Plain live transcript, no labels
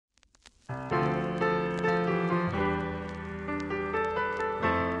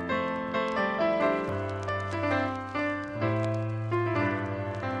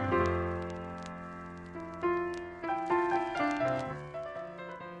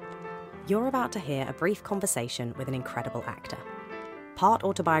You're about to hear a brief conversation with an incredible actor. Part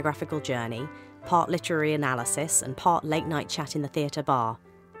autobiographical journey, part literary analysis, and part late-night chat in the theatre bar.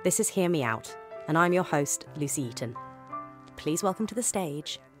 This is Hear Me Out, and I'm your host, Lucy Eaton. Please welcome to the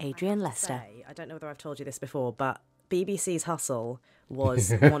stage, Adrian Lester. I don't know whether I've told you this before, but BBC's Hustle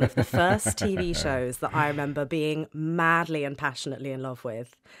was one of the first TV shows that I remember being madly and passionately in love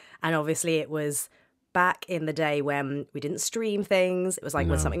with. And obviously it was back in the day when we didn't stream things. It was like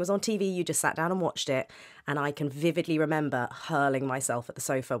when something was on TV, you just sat down and watched it. And I can vividly remember hurling myself at the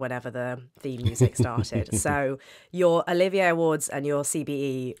sofa whenever the theme music started. So your Olivier-awards and your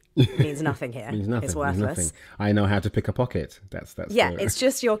CBE means nothing here. Means nothing. It's worthless. Means nothing. I know how to pick a pocket. That's it's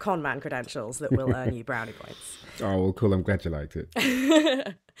just your con man credentials that will earn you brownie points. Oh, well, cool. I'm glad you liked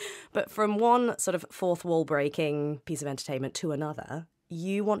it. But from one sort of fourth wall breaking piece of entertainment to another,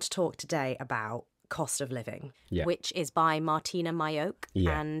 you want to talk today about Cost of Living, which is by Martyna Majok.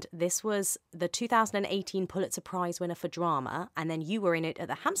 And this was the 2018 Pulitzer Prize winner for drama. And then you were in it at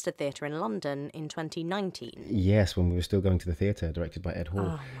the Hampstead Theatre in London in 2019. Yes, when we were still going to the theatre, directed by Ed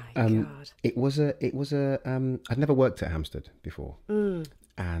Hall. Oh my God. It was I'd never worked at Hampstead before.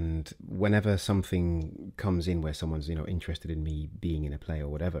 And whenever something comes in where someone's, interested in me being in a play or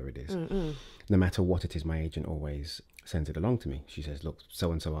whatever it is, no matter what it is, my agent always sends it along to me. She says, look,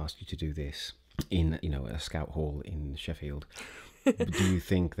 so-and-so asked you to do this in, a scout hall in Sheffield. Do you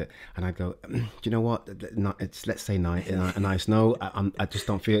think that? And I'd go, do you know what? Let's say a nice no. I just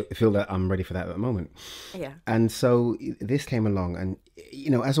don't feel that I'm ready for that at the moment. Yeah. And so this came along, and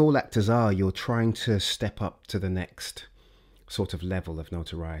as all actors are, you're trying to step up to the next sort of level of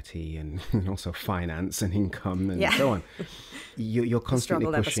notoriety and also finance and income and so on. You're constantly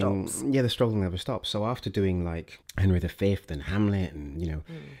pushing. The struggle never stops. So after doing like Henry V and Hamlet and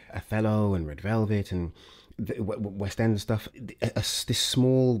Othello and Red Velvet and the West End stuff, this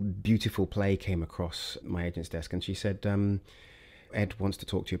small beautiful play came across my agent's desk, and she said, Ed wants to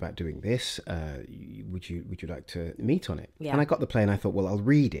talk to you about doing this. Would you like to meet on it? Yeah. And I got the play and I thought, well, I'll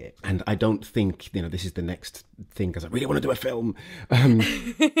read it. And I don't think, this is the next thing because I really want to do a film. And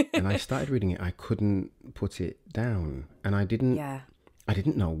I started reading it. I couldn't put it down. And I didn't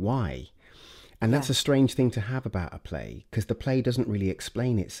know why. And that's a strange thing to have about a play, because the play doesn't really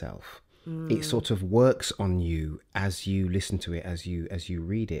explain itself. It sort of works on you as you listen to it, as you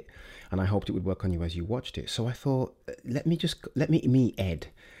read it. And I hoped it would work on you as you watched it. So I thought, let me meet Ed.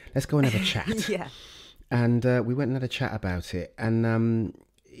 Let's go and have a chat. And we went and had a chat about it. And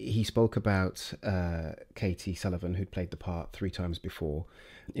he spoke about Katie Sullivan, who'd played the part 3 times before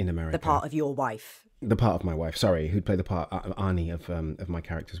in America. The part of your wife. The part of my wife, sorry, who'd played the part Arnie of my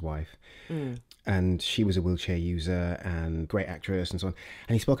character's wife. And she was a wheelchair user and great actress and so on.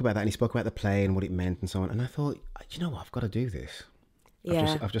 And he spoke about that, and he spoke about the play and what it meant and so on. And I thought, you know what, I've got to do this.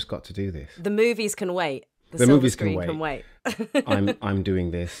 I've just got to do this. The movies can wait. The movies can wait. I'm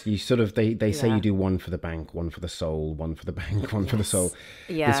doing this. You sort of they say you do one for the bank, one for the soul, one for the bank, one for the soul.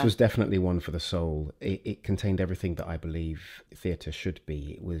 Yeah. This was definitely one for the soul. It contained everything that I believe theatre should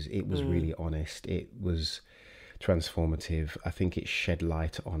be. It was really honest. It was transformative. I think it shed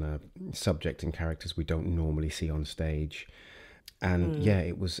light on a subject and characters we don't normally see on stage. And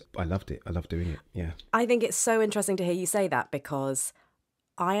it was. I loved it. I loved doing it. Yeah. I think it's so interesting to hear you say that, because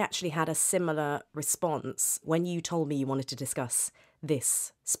I actually had a similar response when you told me you wanted to discuss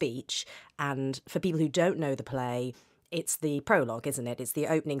this speech. And for people who don't know the play, it's the prologue, isn't it? It's the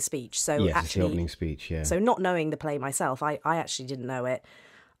opening speech. So yes, actually, it's the opening speech, yeah. So not knowing the play myself, I actually didn't know it.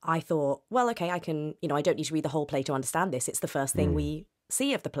 I thought, well, okay, I can, I don't need to read the whole play to understand this. It's the first thing we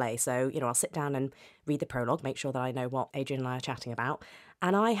see of the play. So, I'll sit down and read the prologue, make sure that I know what Adrian and I are chatting about.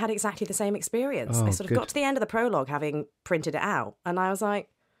 And I had exactly the same experience. I sort of got to the end of the prologue having printed it out, and I was like,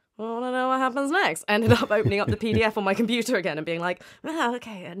 well, I don't know what happens next. I ended up opening up the PDF on my computer again and being like,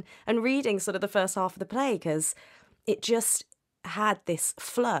 okay, and reading sort of the first half of the play, because it just had this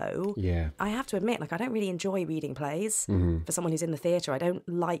flow. Yeah. I have to admit, I don't really enjoy reading plays. For someone who's in the theatre, I don't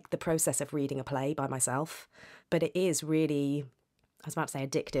like the process of reading a play by myself. But it is really, I was about to say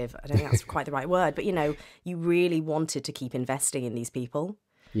addictive. I don't think that's quite the right word. But, you really wanted to keep investing in these people.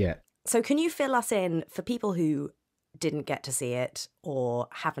 Yeah. So can you fill us in, for people who didn't get to see it or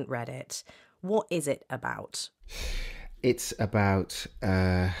haven't read it, what is it about? It's about,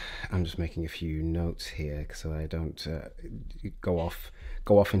 I'm just making a few notes here so I don't go off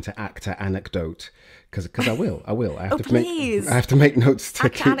into actor anecdote, because I will. I have to make notes to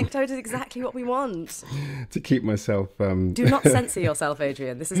actor anecdote is exactly what we want. To keep myself. Do not censor yourself,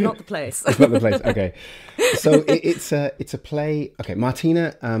 Adrian. This is not the place. It's not the place. Okay, so it's a play. Okay,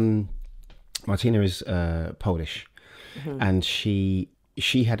 Martyna is Polish, and she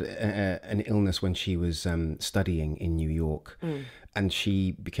had an illness when she was studying in New York, and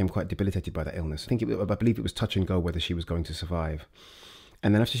she became quite debilitated by that illness. I believe it was touch and go whether she was going to survive.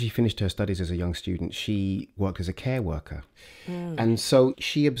 And then after she finished her studies as a young student, she worked as a care worker. And so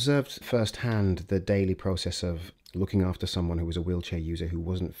she observed firsthand the daily process of looking after someone who was a wheelchair user who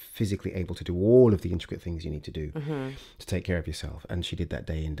wasn't physically able to do all of the intricate things you need to do to take care of yourself. And she did that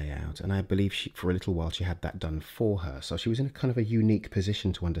day in, day out. And I believe for a little while she had that done for her. So she was in a kind of a unique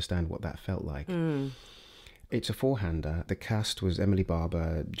position to understand what that felt like. It's a four-hander. The cast was Emily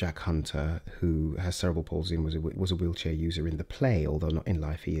Barber, Jack Hunter, who has cerebral palsy and was a wheelchair user in the play, although not in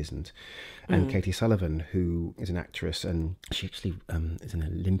life he isn't. And Katie Sullivan, who is an actress, and she actually is an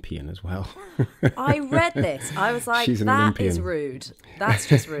Olympian as well. I read this. I was like, that is rude. That's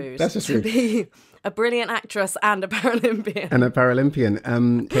just rude. That's just rude. To be a brilliant actress and a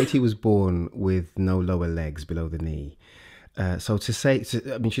Paralympian. Katie was born with no lower legs below the knee. So to say,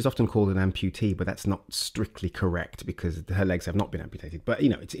 I mean, she's often called an amputee, but that's not strictly correct because her legs have not been amputated. But,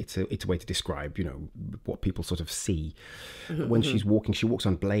 it's a way to describe, what people sort of see when she's walking. She walks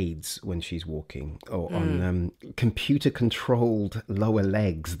on blades when she's walking, or on computer-controlled lower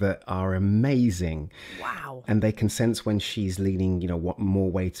legs that are amazing. Wow. And they can sense when she's leaning,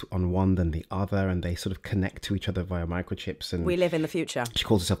 more weight on one than the other, and they sort of connect to each other via microchips. And we live in the future. She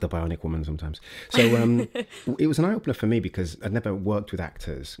calls herself the bionic woman sometimes. So it was an eye-opener for me because I'd never worked with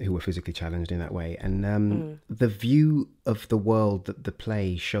actors who were physically challenged in that way. And the view of the world that the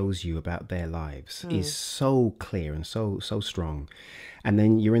play shows you about their lives is so clear and so strong. And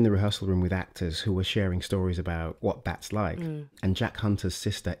then you're in the rehearsal room with actors who are sharing stories about what that's like. And Jack Hunter's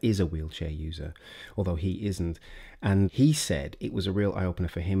sister is a wheelchair user, although he isn't. And he said it was a real eye-opener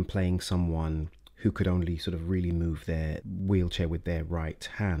for him playing someone who could only sort of really move their wheelchair with their right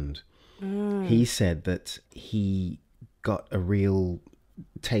hand. He said that he got a real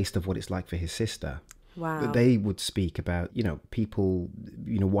taste of what it's like for his sister. Wow. They would speak about, people,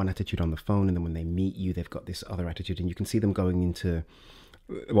 one attitude on the phone, and then when they meet you, they've got this other attitude, and you can see them going into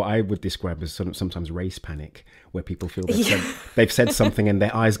what I would describe as sometimes race panic, where people feel they've said something and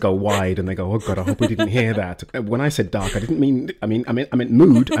their eyes go wide and they go, oh God, I hope we didn't hear that. When I said dark, I meant mood.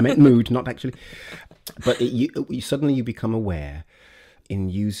 I meant mood, not actually. But suddenly you become aware in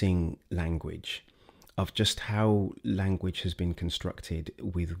using language of just how language has been constructed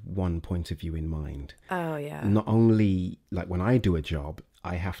with one point of view in mind. Oh, yeah. Not only, like when I do a job,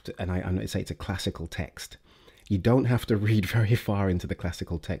 I have to, and I say it's a classical text. You don't have to read very far into the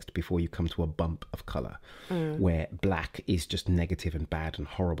classical text before you come to a bump of colour where black is just negative and bad and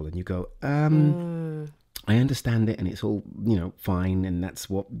horrible. And you go, I understand it and it's all, fine. And that's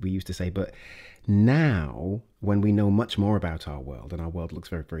what we used to say. But now, when we know much more about our world, and our world looks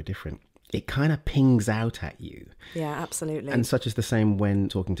very, very different, it kind of pings out at you. Yeah, absolutely. And such is the same when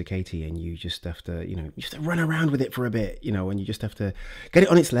talking to Katie, and you just have to, you just have to run around with it for a bit, and you just have to get it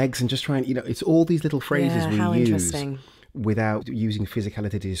on its legs and just try and, it's all these little phrases we use without using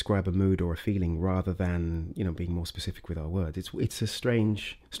physicality to describe a mood or a feeling, rather than, being more specific with our words. It's a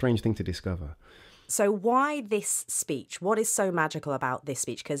strange thing to discover. So why this speech? What is so magical about this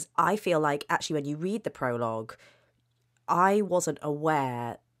speech? Because I feel like actually when you read the prologue, I wasn't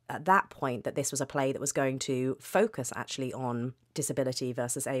aware at that point that this was a play that was going to focus actually on disability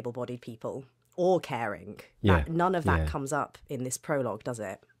versus able-bodied people or caring. Yeah. None of that comes up in this prologue, does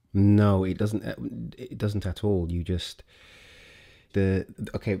it? No, it doesn't. It doesn't at all. You just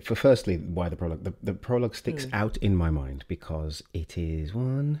for firstly, why the prologue? The prologue sticks out in my mind because it is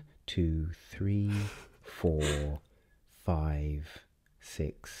 1, 2, 3, 4, 5,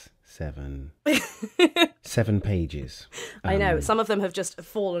 6, 7. 7 pages. I know. Some of them have just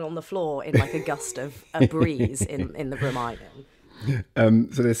fallen on the floor in like a gust of a breeze in the room I'm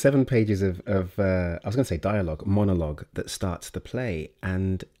in. So there's 7 pages of I was going to say monologue that starts the play,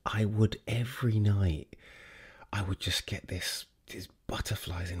 and I would every night I would just get these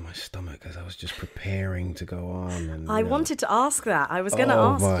butterflies in my stomach as I was just preparing to go on. And I wanted to ask that. I was going to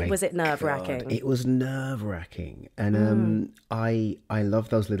ask, was it nerve-wracking? It was nerve-wracking. And I love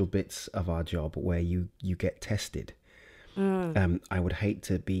those little bits of our job where you get tested. I would hate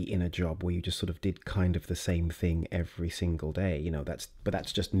to be in a job where you just sort of did kind of the same thing every single day.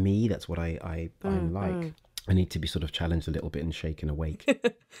 That's just me. That's what I'm like. I need to be sort of challenged a little bit and shaken awake.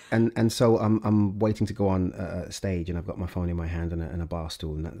 and so I'm waiting to go on stage, and I've got my phone in my hand and a bar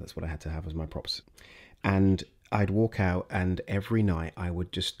stool, and that's what I had to have as my props. And I'd walk out, and every night I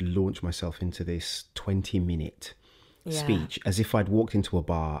would just launch myself into this 20-minute speech, as if I'd walked into a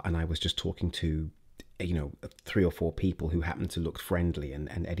bar and I was just talking to, 3 or 4 people who happen to look friendly,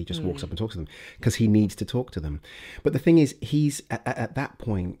 and Eddie just walks up and talks to them because he needs to talk to them. But the thing is, he's at that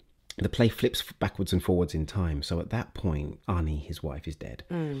point, the play flips backwards and forwards in time. So at that point, Arnie, his wife, is dead.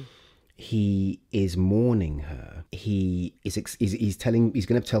 He is mourning her. He's going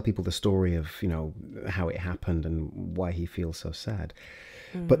to tell people the story of, how it happened and why he feels so sad.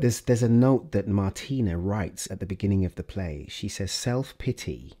 But there's a note that Martyna writes at the beginning of the play. She says,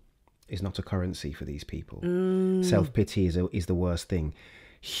 self-pity is not a currency for these people. Self-pity is the worst thing.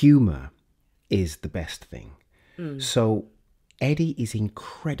 Humor is the best thing. So Eddie is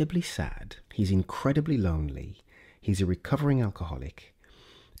incredibly sad. He's incredibly lonely. He's a recovering alcoholic,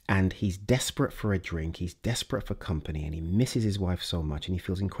 and he's desperate for a drink. He's desperate for company, and he misses his wife so much, and he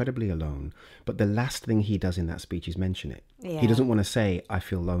feels incredibly alone. But the last thing he does in that speech is mention it. He doesn't want to say, I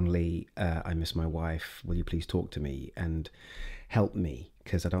feel lonely, I miss my wife, will you please talk to me and help me,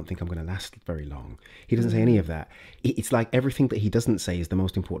 because I don't think I'm going to last very long. He doesn't say any of that. It's like everything that he doesn't say is the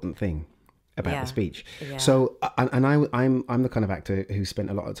most important thing about the speech. So, and I'm the kind of actor who spent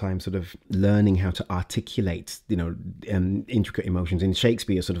a lot of time sort of learning how to articulate, intricate emotions. In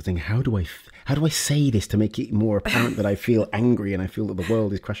Shakespeare, sort of thing, how do I say this to make it more apparent that I feel angry and I feel that the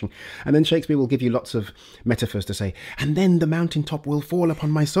world is crashing? And then Shakespeare will give you lots of metaphors to say, and then the mountaintop will fall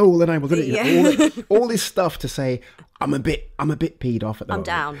upon my soul, and I will all this stuff to say I'm a bit peed off at the moment.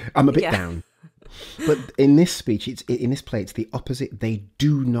 Down. I'm a bit down. But in this speech, in this play, it's the opposite. They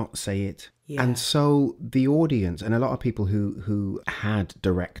do not say it. And so the audience, and a lot of people who had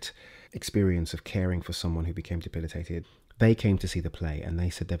direct experience of caring for someone who became debilitated, they came to see the play, and they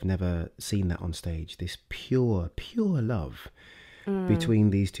said they've never seen that on stage. This pure love between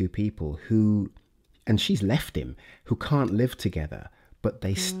these two people who, and she's left him, who can't live together, but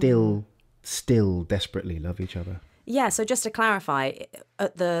they still desperately love each other. Yeah, so just to clarify,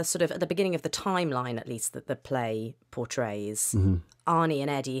 at the beginning of the timeline, at least, that the play portrays, Arnie and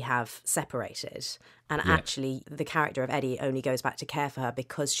Eddie have separated, and actually the character of Eddie only goes back to care for her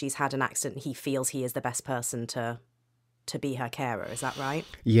because she's had an accident and he feels he is the best person to be her carer. Is that right?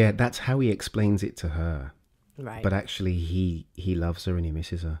 Yeah, that's how he explains it to her. Right. But actually he loves her and he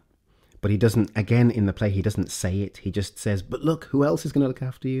misses her. But he doesn't, again, in the play, he doesn't say it. He just says, but look, who else is going to look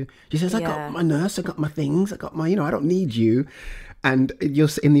after you? She says, I got my nurse, I got my things, I got my, I don't need you. And you're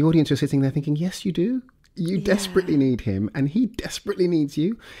in the audience, you're sitting there thinking, yes, you do. You desperately need him, and he desperately needs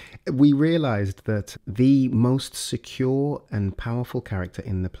you. We realised that the most secure and powerful character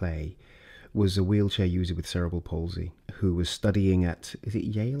in the play was a wheelchair user with cerebral palsy who was studying at, is it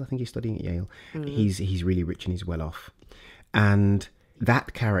Yale? I think he's studying at Yale. He's really rich and he's well off. And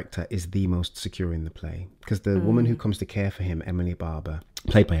that character is the most secure in the play, because the woman who comes to care for him, Emily Barber,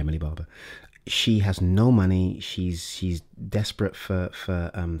 played by Emily Barber, she has no money. She's desperate for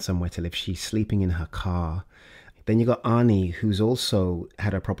somewhere to live. She's sleeping in her car. Then you got Arnie, who's also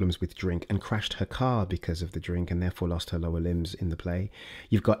had her problems with drink and crashed her car because of the drink and therefore lost her lower limbs in the play.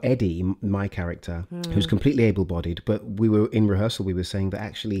 You've got Eddie, my character, who's completely able-bodied, but we were in rehearsal, we were saying that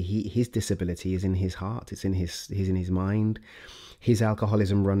actually his disability is in his heart. It's in his mind. His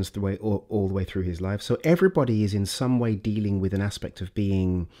alcoholism runs all the way through his life. So everybody is in some way dealing with an aspect of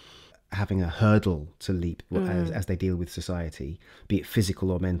having a hurdle to leap as they deal with society, be it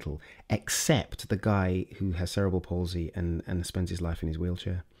physical or mental, except the guy who has cerebral palsy and spends his life in his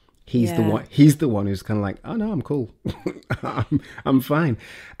wheelchair. He's the one who's kind of like, oh no, I'm cool. I'm fine.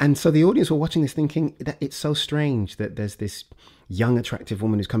 And so the audience were watching this thinking that it's so strange that there's this young, attractive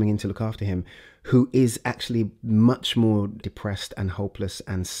woman who's coming in to look after him who is actually much more depressed and hopeless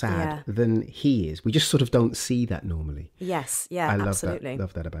and sad than he is. We just sort of don't see that normally. Yes, yeah, I absolutely.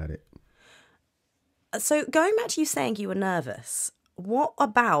 love that about it. So going back to you saying you were nervous, what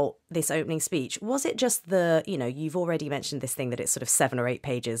about this opening speech? Was it just you've already mentioned this thing that it's sort of 7 or 8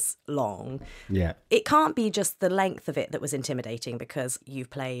 pages long. Yeah. It can't be just the length of it that was intimidating, because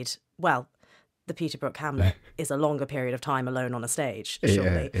you've played, the Peter Brook Hamlet is a longer period of time alone on a stage, surely.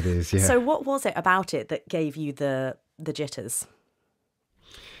 Yeah, it is, yeah. So what was it about it that gave you the jitters?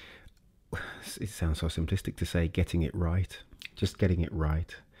 It sounds so simplistic to say getting it right, just getting it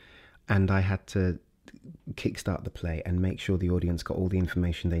right. And I had to kickstart the play and make sure the audience got all the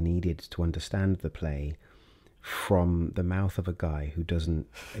information they needed to understand the play from the mouth of a guy who doesn't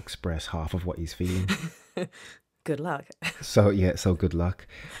express half of what he's feeling. Good luck. So good luck.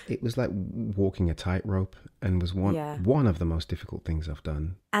 It was like walking a tightrope, and was one of the most difficult things I've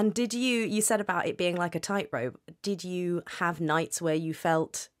done. And did you said about it being like a tightrope, did you have nights where you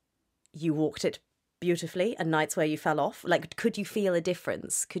felt you walked it beautifully and nights where you fell off? Like, could you feel a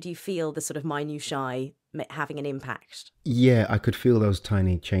difference? Could you feel the sort of minutiae having an impact? Yeah, I could feel those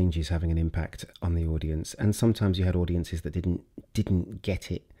tiny changes having an impact on the audience. And sometimes you had audiences that didn't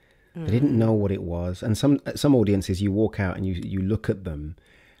get it. They didn't know what it was. And some audiences, you walk out and you look at them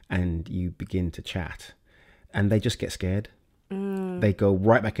and you begin to chat and they just get scared. They go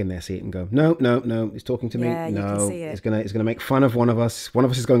right back in their seat and go, no, he's talking to me. Yeah, no, you can see it. It's gonna make fun of one of us. One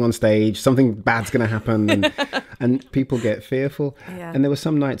of us is going on stage. Something bad's gonna happen, and people get fearful. Yeah. And there were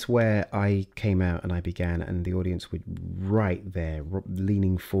some nights where I came out and I began, and the audience would right there,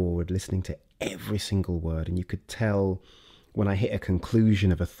 leaning forward, listening to every single word, and you could tell when I hit a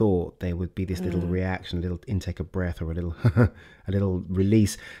conclusion of a thought, there would be this little reaction, a little intake of breath, or a little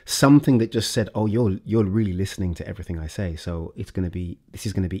release, something that just said, "Oh, you're really listening to everything I say, so this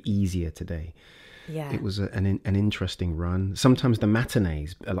is going to be easier today." Yeah, it was an interesting run. Sometimes the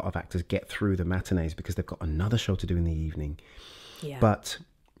matinees, a lot of actors get through the matinees because they've got another show to do in the evening. Yeah, but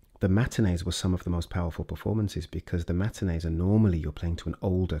the matinees were some of the most powerful performances, because the matinees are normally you're playing to an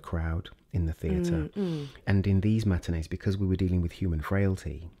older crowd in the theatre. And in these matinees, because we were dealing with human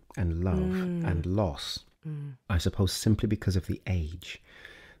frailty and love and loss, I suppose simply because of the age,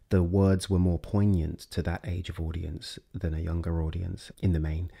 the words were more poignant to that age of audience than a younger audience in the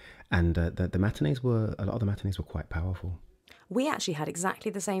main. And a lot of the matinees were quite powerful. We actually had exactly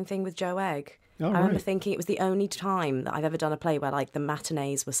the same thing with Joe Egg. Oh, I remember right. thinking it was the only time that I've ever done a play where like the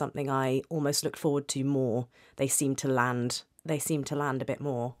matinees were something I almost looked forward to more. They seemed to land a bit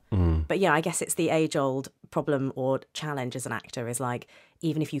more. But yeah, I guess it's the age-old problem or challenge as an actor is like,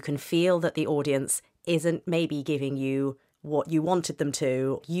 even if you can feel that the audience isn't maybe giving you what you wanted them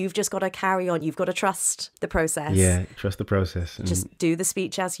to, you've just got to carry on. You've got to trust the process. Yeah, trust the process. Just do the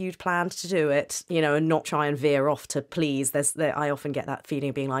speech as you'd planned to do it, and not try and veer off to please. I often get that feeling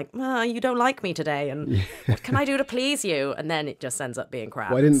of being like, you don't like me today, and what can I do to please you? And then it just ends up being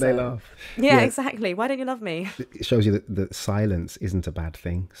crap. Why didn't they laugh? Yeah, exactly. Why don't you love me? It shows you that silence isn't a bad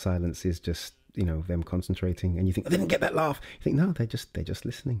thing. Silence is just, them concentrating, and you think, I didn't get that laugh. You think, no, they're just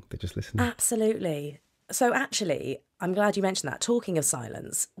listening. They're just listening. Absolutely. So actually, I'm glad you mentioned that. Talking of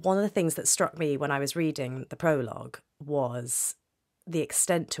silence, one of the things that struck me when I was reading the prologue was the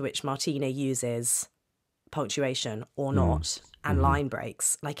extent to which Martyna uses punctuation or not and line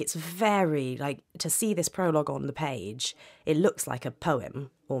breaks. Like, it's very, to see this prologue on the page, it looks like a poem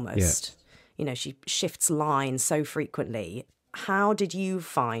almost. Yeah. She shifts lines so frequently. How did you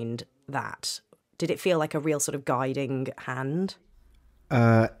find that? Did it feel like a real sort of guiding hand?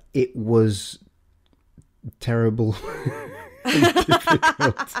 It was terrible and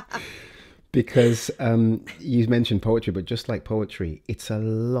difficult, because you mentioned poetry, but just like poetry, it's a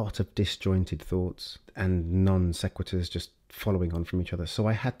lot of disjointed thoughts and non sequiturs just following on from each other. So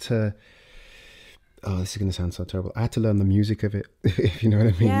I had to, this is going to sound so terrible, I had to learn the music of it, if you know what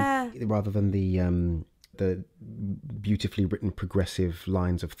I mean. Yeah. Rather than the beautifully written progressive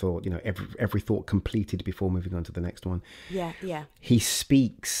lines of thought, every thought completed before moving on to the next one. Yeah. He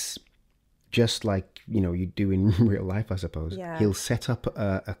speaks just like, you do in real life, I suppose. Yeah. He'll set up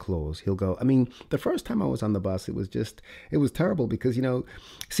a clause. He'll go, the first time I was on the bus, it was terrible because,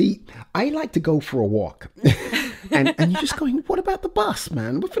 see, I like to go for a walk. and you're just going, what about the bus,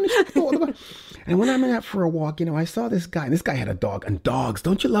 man? What finished the thought of the bus? And when I'm out for a walk, I saw this guy, and this guy had a dog. And dogs,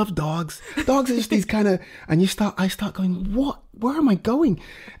 don't you love dogs? Dogs are just these kind of, and I start going, what? Where am I going?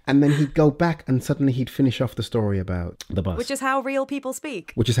 And then he'd go back, and suddenly he'd finish off the story about the bus. Which is how real people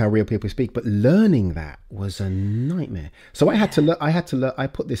speak. But learning that was a nightmare. So I had to I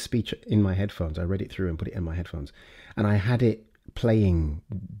put this speech in my headphones. I read it through and put it in my headphones. And I had it playing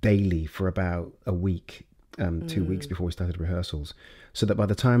daily for about a week, 2 weeks before we started rehearsals. So that by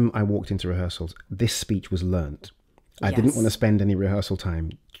the time I walked into rehearsals, this speech was learnt. I didn't want to spend any rehearsal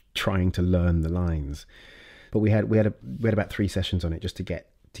time trying to learn the lines. But we had about 3 sessions on it just to get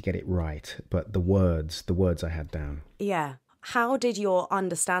it right. But the words I had down. Yeah. How did your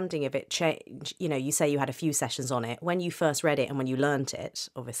understanding of it change? You say you had a few sessions on it. When you first read it and when you learnt it,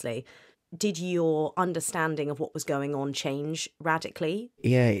 obviously, did your understanding of what was going on change radically?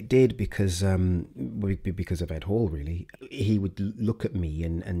 Yeah, it did, because of Ed Hall, really. He would look at me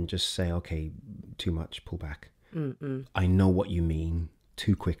and just say, okay, too much, pull back. I know what you mean,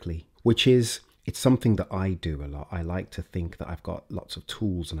 too quickly, which is... It's something that I do a lot. I like to think that I've got lots of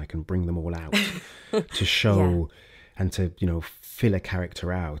tools and I can bring them all out to show and to, fill a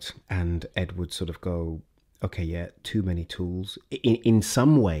character out. And Ed would sort of go, okay, yeah, too many tools. In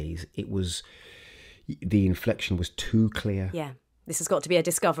some ways, the inflection was too clear. Yeah. This has got to be a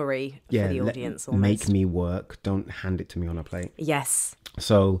discovery for the audience. Almost. Make me work. Don't hand it to me on a plate. Yes.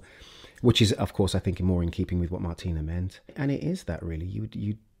 So, which is, of course, I think more in keeping with what Martyna meant. And it is that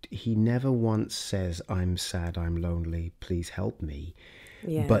really. He never once says, I'm sad, I'm lonely, please help me.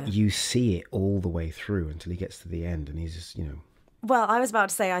 Yeah. But you see it all the way through until he gets to the end and he's just, Well, I was about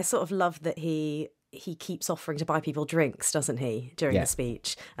to say, I sort of love that he keeps offering to buy people drinks, doesn't he, during the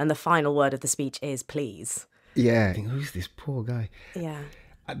speech? And the final word of the speech is please. Yeah. Who's this poor guy? Yeah.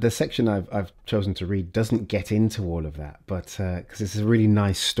 The section I've chosen to read doesn't get into all of that, but because it's a really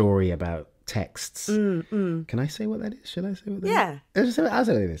nice story about texts. Can I say what that is? Should I say what that is? Yeah. I'll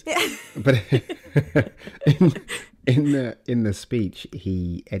say what it is. Yeah. But in the speech,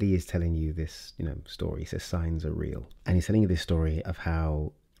 Eddie is telling you this, story. He says signs are real. And he's telling you this story of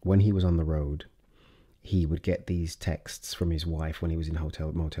how when he was on the road, he would get these texts from his wife when he was in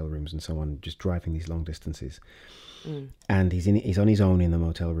motel rooms and so on, just driving these long distances. And he's on his own in the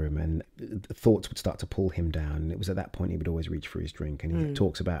motel room, and thoughts would start to pull him down. And it was at that point he would always reach for his drink. And he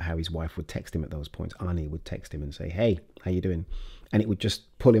talks about how his wife would text him at those points. Arnie would text him and say, "Hey, how you doing?" And it would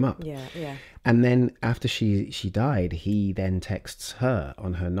just pull him up. Yeah, yeah. And then after she died, he then texts her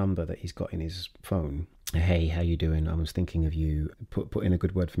on her number that he's got in his phone. "Hey, how you doing? I was thinking of you. Put in a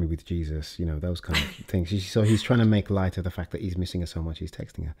good word for me with Jesus." Those kind of things. So he's trying to make light of the fact that he's missing her so much. He's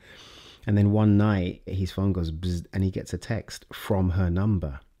texting her. And then one night, his phone goes bzz, and he gets a text from her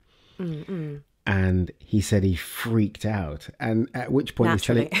number. And he said he freaked out. And at which point he's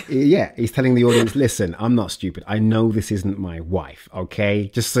telling the audience, "Listen, I'm not stupid. I know this isn't my wife, okay?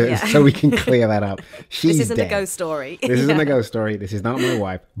 Just so we can clear that up. She's This isn't dead. a ghost story. This isn't a ghost story. This is not my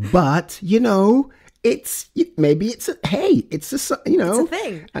wife. But, it's a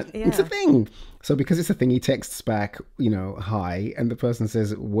thing. It's a thing. So because it's a thing, he texts back, "Hi," and the person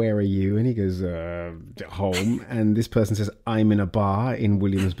says, "Where are you?" And he goes, "Home." And this person says, "I'm in a bar in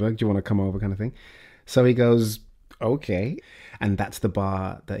Williamsburg. Do you want to come over?" kind of thing. So he goes, "Okay." And that's the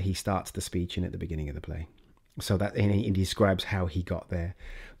bar that he starts the speech in at the beginning of the play. So that, and he describes how he got there,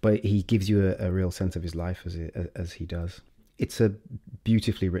 but he gives you a real sense of his life as he does. It's a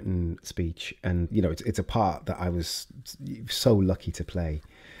beautifully written speech, and it's a part that I was so lucky to play.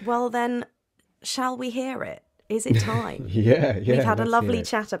 Well, then, shall we hear it? Is it time? Yeah. We've had a lovely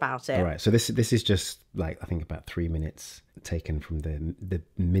chat about it. All right, so this is just I think about 3 minutes taken from the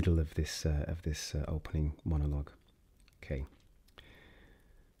middle of this opening monologue. Okay.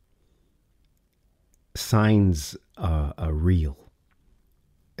 Signs are real.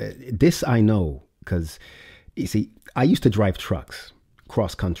 This I know because, you see, I used to drive trucks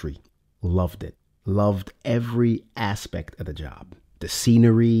cross country. Loved it. Loved every aspect of the job. The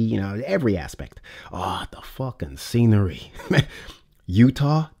scenery, every aspect. Oh, the fucking scenery.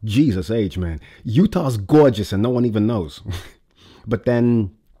 Utah? Jesus age, man. Utah's gorgeous and no one even knows. But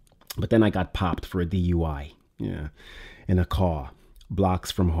then I got popped for a DUI. Yeah. In a car.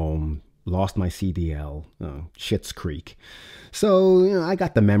 Blocks from home. Lost my CDL. Schitt's Creek. So, I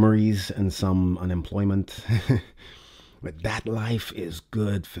got the memories and some unemployment. But that life is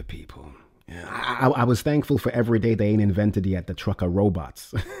good for people. I was thankful for every day they ain't invented yet the trucker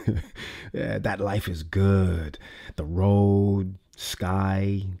robots. That life is good. The road,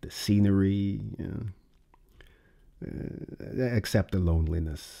 sky, the scenery, except the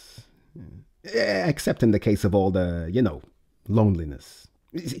loneliness. Except in the case of all the, loneliness.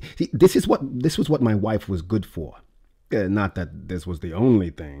 See, this was what my wife was good for. Not that this was the only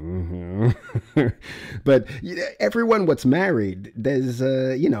thing, but everyone what's married, there's,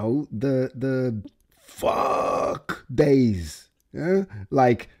 the fuck days,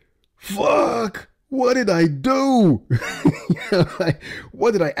 like, fuck, what did I do?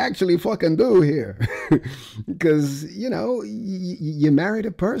 What did I actually fucking do here? Because, you married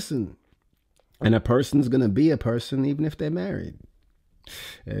a person, and a person's going to be a person even if they're married.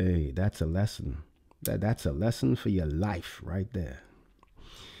 Hey, that's a lesson. That's a lesson for your life right there.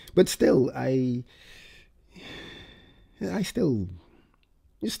 But still, I still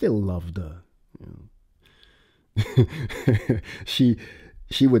loved her. She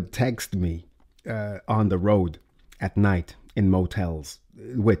would text me on the road at night in motels,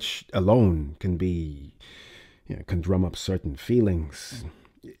 which alone can be, can drum up certain feelings.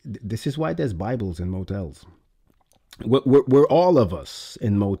 This is why there's Bibles in motels. We're all of us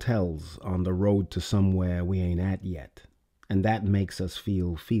in motels on the road to somewhere we ain't at yet. And that makes us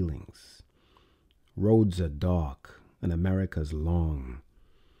feel feelings. Roads are dark and America's long.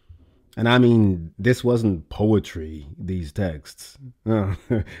 And I mean, this wasn't poetry, these texts.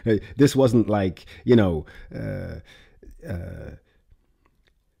 This wasn't like,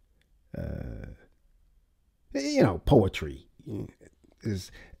 poetry.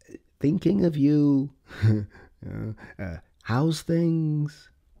 Is thinking of you. How's things?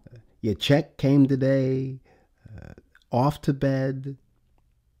 Your check came today. Off to bed.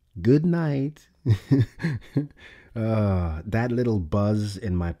 Good night. That little buzz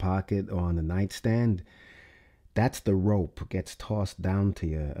in my pocket or on the nightstand, that's the rope gets tossed down to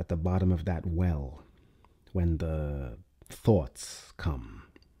you at the bottom of that well when the thoughts come.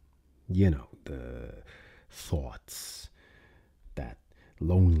 The thoughts, that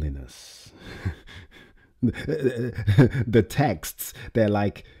loneliness. The texts, they're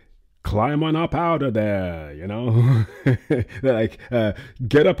like, climb on up out of there, They're like,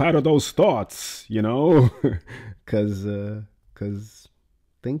 get up out of those thoughts, Cause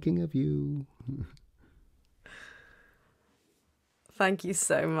thinking of you. Thank you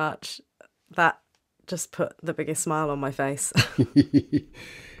so much. That just put the biggest smile on my face.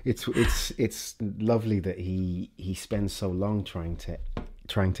 It's lovely that he spends so long trying to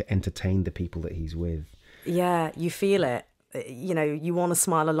entertain the people that he's with. Yeah, you feel it. You want to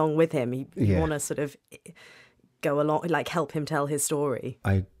smile along with him. You want to sort of go along, like help him tell his story.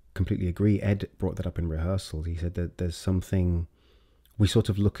 I completely agree. Ed brought that up in rehearsals. He said that there's something, we sort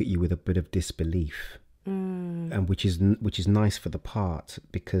of look at you with a bit of disbelief, and which is nice for the part,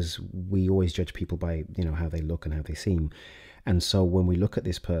 because we always judge people by how they look and how they seem. And so when we look at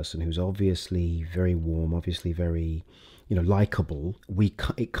this person who's obviously very warm, obviously very likable,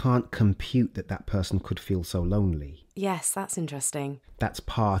 it can't compute that person could feel so lonely. Yes, that's interesting. That's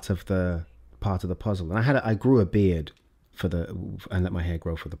part of the puzzle. And I grew a beard and let my hair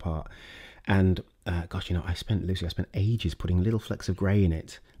grow for the part. And I spent ages putting little flecks of grey in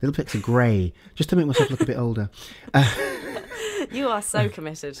it. Little flecks of grey, just to make myself look a bit older. You are so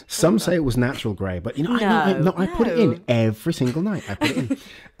committed. Some say it was natural grey, but I put it in every single night. I put it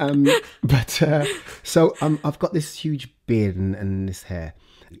in. So I've got this huge beard and this hair.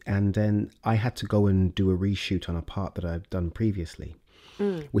 And then I had to go and do a reshoot on a part that I've done previously,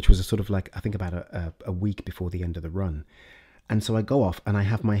 which was a sort of like, I think about a week before the end of the run. And so I go off and I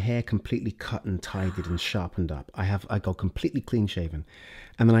have my hair completely cut and tidied and sharpened up. I go completely clean shaven.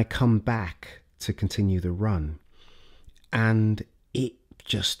 And then I come back to continue the run. And it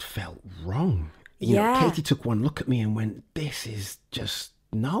just felt wrong. Katie took one look at me and went, this is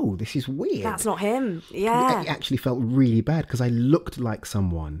weird. That's not him. Yeah. It actually felt really bad because I looked like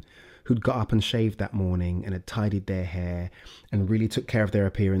someone who'd got up and shaved that morning and had tidied their hair and really took care of their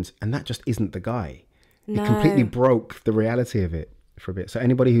appearance. And that just isn't the guy. No. It completely broke the reality of it for a bit. So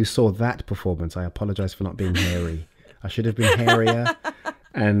anybody who saw that performance, I apologise for not being hairy. I should have been hairier.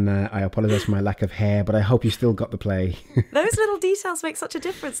 And I apologise for my lack of hair, but I hope you still got the play. Those little details make such a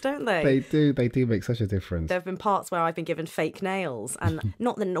difference, don't they? They do make such a difference. There have been parts where I've been given fake nails, and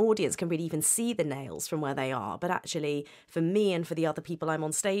not that an audience can really even see the nails from where they are, but actually for me and for the other people I'm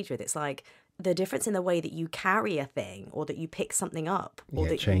on stage with, it's like the difference in the way that you carry a thing, or that you pick something up, or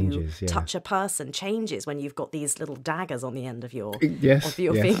that you touch a person changes when you've got these little daggers on the end of your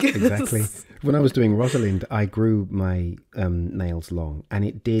fingers. Exactly. When I was doing Rosalind, I grew my nails long, and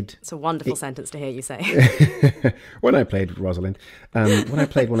it did. It's a wonderful sentence to hear you say. When I played Rosalind, when I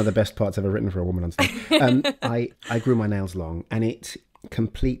played one of the best parts ever written for a woman on stage, I grew my nails long, and it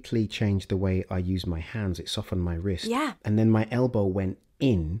completely changed the way I use my hands. It softened my wrist. Yeah. And then my elbow went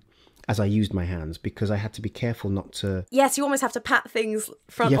in as I used my hands, because I had to be careful not to. Yes, you almost have to pat things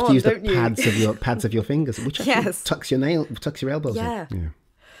front on, don't you? You have to use the pads of your fingers, which actually tucks your elbows in. Yeah.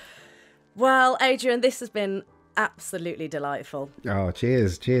 Well, Adrian, this has been absolutely delightful. Oh,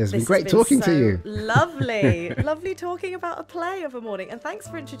 cheers. It's been great talking to you. Lovely. Lovely talking about a play of a morning, and thanks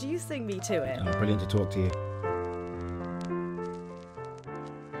for introducing me to it. Oh, brilliant to talk to you.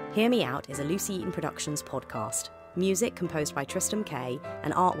 Hear Me Out is a Lucy Eaton Productions podcast. Music composed by Tristram Kay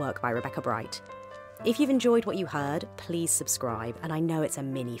and artwork by Rebecca Bright. If you've enjoyed what you heard, please subscribe. And I know it's a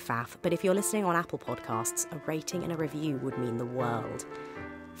mini faff, but if you're listening on Apple Podcasts, a rating and a review would mean the world.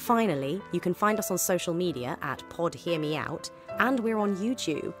 Finally, you can find us on social media at Pod Hear Me Out, and we're on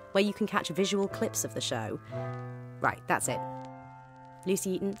YouTube, where you can catch visual clips of the show. Right, that's it. Lucy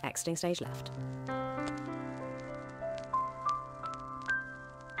Eaton, exiting stage left.